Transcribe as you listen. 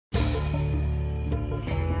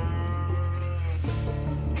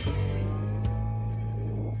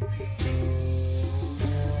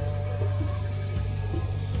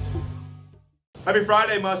Happy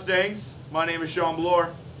Friday, Mustangs. My name is Sean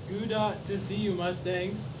Bloor. Good to see you,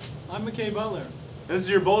 Mustangs. I'm McKay Butler. And this is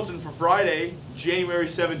your bulletin for Friday, January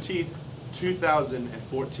 17th,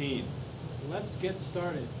 2014. Let's get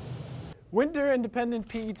started. Winter Independent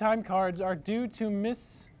PE time cards are due to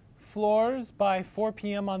Miss Floors by 4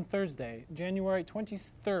 p.m. on Thursday, January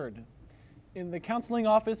 23rd, in the counseling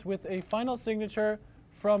office with a final signature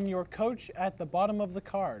from your coach at the bottom of the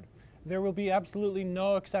card. There will be absolutely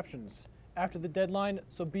no exceptions after the deadline,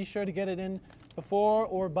 so be sure to get it in before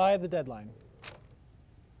or by the deadline.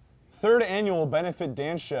 Third annual benefit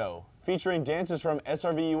dance show featuring dances from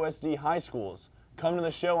SRVUSD high schools. Come to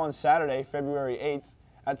the show on Saturday, February 8th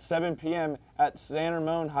at 7 p.m. at San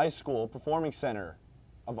Ramon High School Performing Center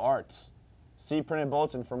of Arts. See printed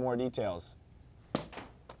bulletin for more details.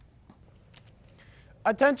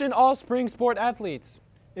 Attention all spring sport athletes.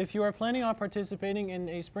 If you are planning on participating in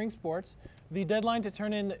a spring sports, the deadline to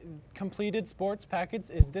turn in completed sports packets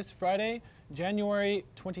is this Friday, January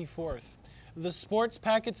 24th. The sports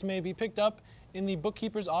packets may be picked up in the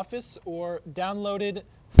bookkeeper's office or downloaded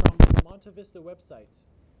from the Monta Vista website.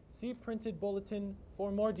 See printed bulletin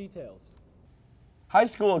for more details. High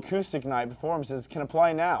school acoustic night performances can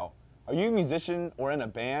apply now. Are you a musician or in a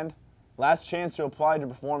band? Last chance to apply to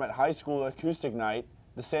perform at high school acoustic night.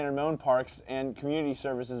 The San Ramon Parks and Community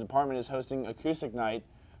Services Department is hosting acoustic night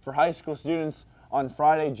for high school students on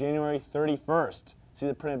Friday, January 31st. See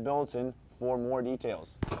the printed bulletin for more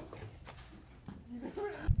details.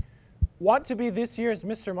 Want to be this year's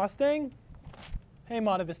Mr. Mustang? Hey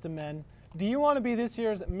Monta Vista men, do you want to be this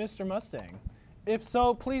year's Mr. Mustang? If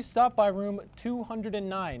so, please stop by room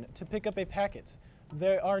 209 to pick up a packet.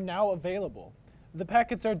 They are now available. The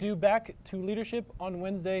packets are due back to leadership on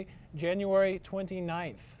Wednesday, January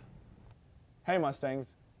 29th. Hey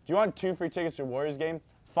Mustangs, do you want 2 free tickets to a Warriors game?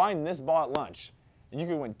 Find this ball at lunch, and you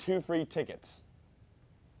can win 2 free tickets.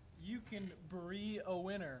 You can brie a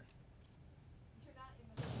winner.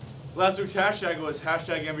 Last week's hashtag was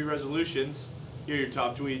hashtag MV resolutions. Here are your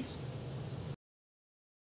top tweets.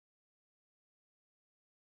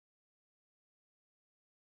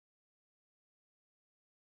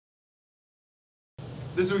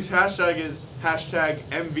 This week's hashtag is hashtag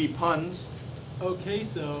MV puns. Okay,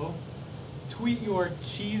 so tweet your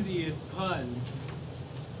cheesiest puns.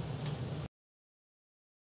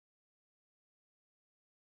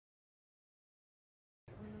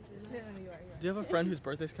 Do you have a friend whose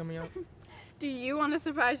birthday's coming up? Do you want to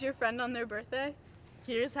surprise your friend on their birthday?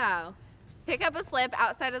 Here's how. Pick up a slip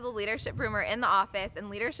outside of the leadership room or in the office, and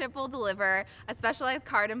leadership will deliver a specialized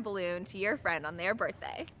card and balloon to your friend on their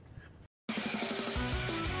birthday.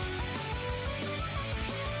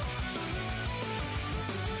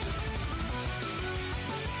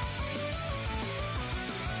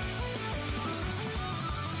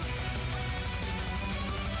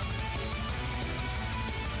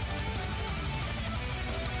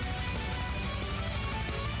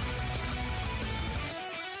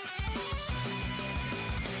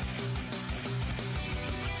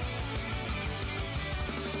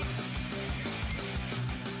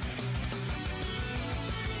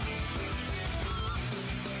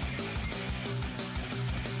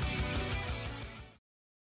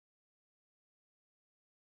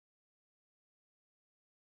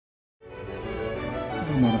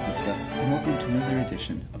 Hello Monta Vista, and welcome to another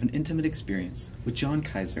edition of An Intimate Experience with John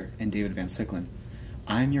Kaiser and David Van Sicklen.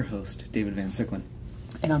 I'm your host, David Van Sicklen.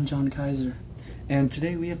 And I'm John Kaiser. And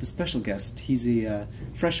today we have a special guest. He's a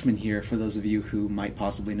freshman here, for those of you who might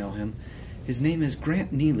possibly know him. His name is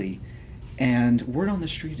Grant Neely, and word on the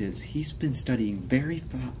street is he's been studying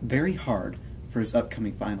very hard for his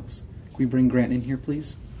upcoming finals. Can we bring Grant in here,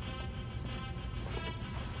 please?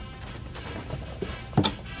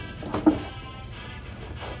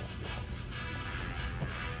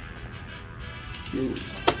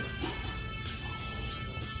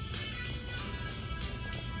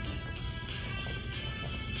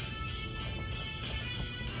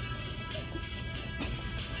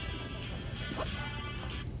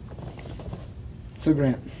 So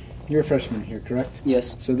Grant, you're a freshman here, correct?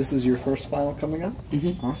 Yes. So this is your first final coming up?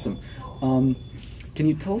 Mm-hmm. Awesome. Can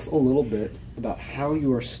you tell us a little bit about how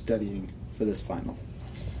you are studying for this final?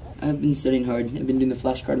 I've been studying hard. I've been doing the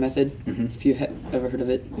flashcard method. Mm-hmm. If you've ever heard of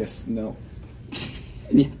it. Yes, no.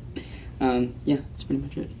 Yeah. Yeah, that's pretty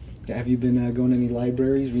much it. Yeah, have you been going to any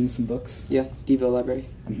libraries, reading some books? Yeah, Devo Library.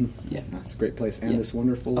 Mm-hmm. Yeah. That's a great place. And Yeah. this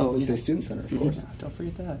wonderful Yeah. Student Center, of Mhm. course. Don't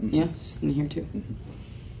forget that. Mhm. Yeah, sitting here too.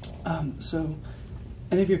 Mm-hmm. So,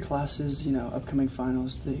 any of your classes, upcoming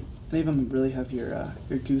finals, any of them really have your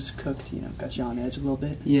goose cooked, got you on edge a little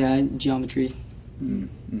bit? Yeah, geometry.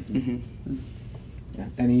 Mm-hmm. Mm-hmm. Yeah.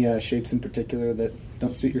 Any shapes in particular that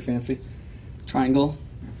don't suit your fancy? Triangle.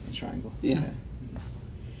 A triangle. Yeah.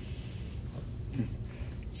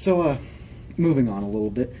 So, moving on a little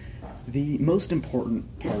bit, the most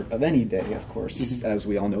important part of any day, of course, as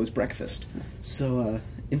we all know, is breakfast. So,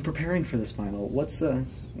 in preparing for this final, what's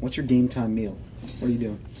your game time meal? What are you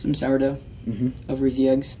doing? Some sourdough. Over easy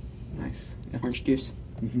eggs. Nice. Yeah. Orange juice.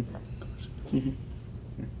 You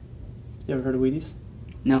ever heard of Wheaties?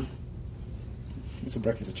 No. It's a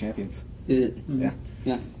breakfast of champions. Is it? Yeah.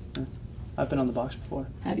 Yeah. I've been on the box before.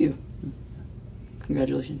 Have you?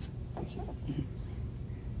 Congratulations.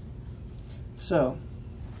 So,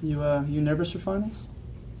 you nervous for finals?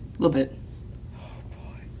 A little bit. Oh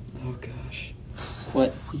boy. Oh gosh.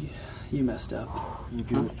 What? You messed up. You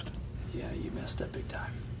goofed. Yeah, you messed up big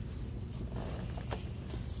time.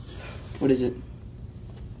 What is it?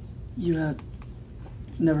 You have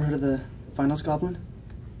never heard of the finals goblin?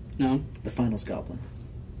 No. The finals goblin.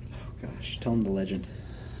 Oh gosh. Tell him the legend.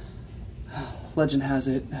 Legend has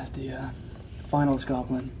it that the finals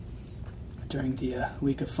goblin during the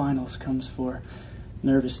week of finals comes for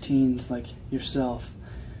nervous teens like yourself,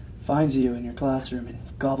 finds you in your classroom and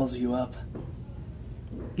gobbles you up.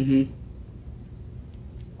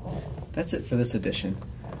 That's it for this edition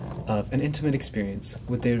of An Intimate Experience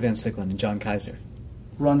with David Van Sicklen and John Kaiser.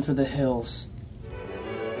 Run for the hills.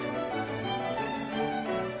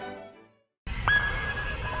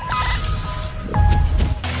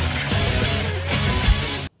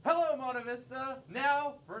 Hello, Monta Vista.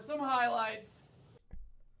 Now for some highlights.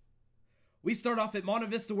 We start off at Monta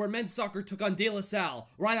Vista where men's soccer took on De La Salle.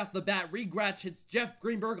 Right off the bat, Reed Gratch hits Jeff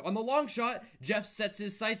Greenberg on the long shot. Jeff sets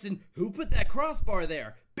his sights and who put that crossbar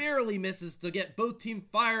there? Barely misses to get both teams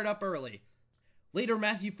fired up early. Later,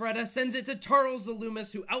 Matthew Freda sends it to Charles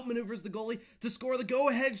Zalumis, who outmaneuvers the goalie to score the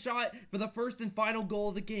go-ahead shot for the first and final goal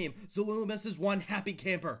of the game. Zalumis is one happy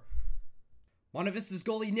camper. Monta Vista's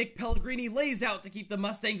goalie Nick Pellegrini lays out to keep the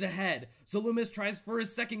Mustangs ahead. Zalumis tries for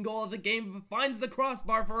his second goal of the game but finds the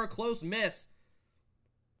crossbar for a close miss.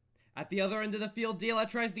 At the other end of the field, De La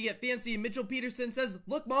tries to get fancy and Mitchell Peterson says,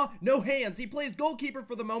 "Look, Ma, no hands." He plays goalkeeper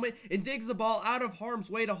for the moment and digs the ball out of harm's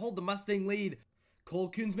way to hold the Mustang lead. Cole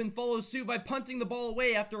Koonsman follows suit by punting the ball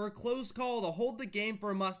away after a close call to hold the game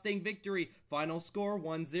for a Mustang victory. Final score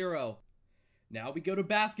 1-0. Now we go to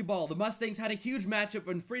basketball. The Mustangs had a huge matchup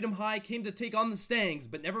when Freedom High came to take on the Stangs,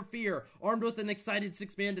 but never fear. Armed with an excited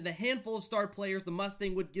six-man and a handful of star players, the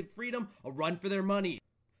Mustang would give Freedom a run for their money.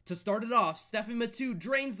 To start it off, Stephen Matu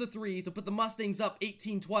drains the three to put the Mustangs up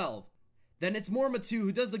 18-12. Then it's more Matu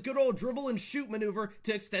who does the good old dribble and shoot maneuver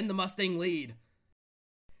to extend the Mustang lead.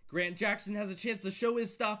 Grant Jackson has a chance to show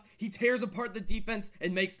his stuff. He tears apart the defense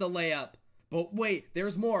and makes the layup. But wait,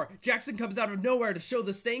 there's more. Jackson comes out of nowhere to show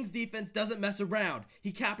the Stangs defense doesn't mess around.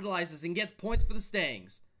 He capitalizes and gets points for the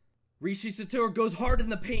Stangs. Rishi Satur goes hard in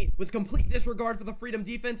the paint with complete disregard for the Freedom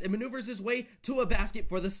defense and maneuvers his way to a basket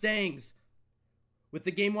for the Stangs. With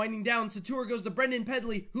the game winding down, Satur goes to Brendan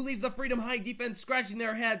Pedley, who leaves the Freedom High defense scratching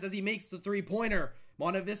their heads as he makes the three-pointer.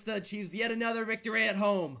 Monta Vista achieves yet another victory at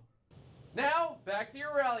home. Now, back to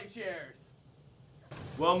your rally chairs.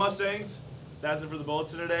 Well, Mustangs, that's it for the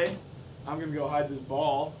bulletin today. I'm going to go hide this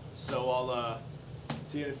ball, so I'll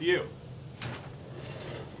see you in a few.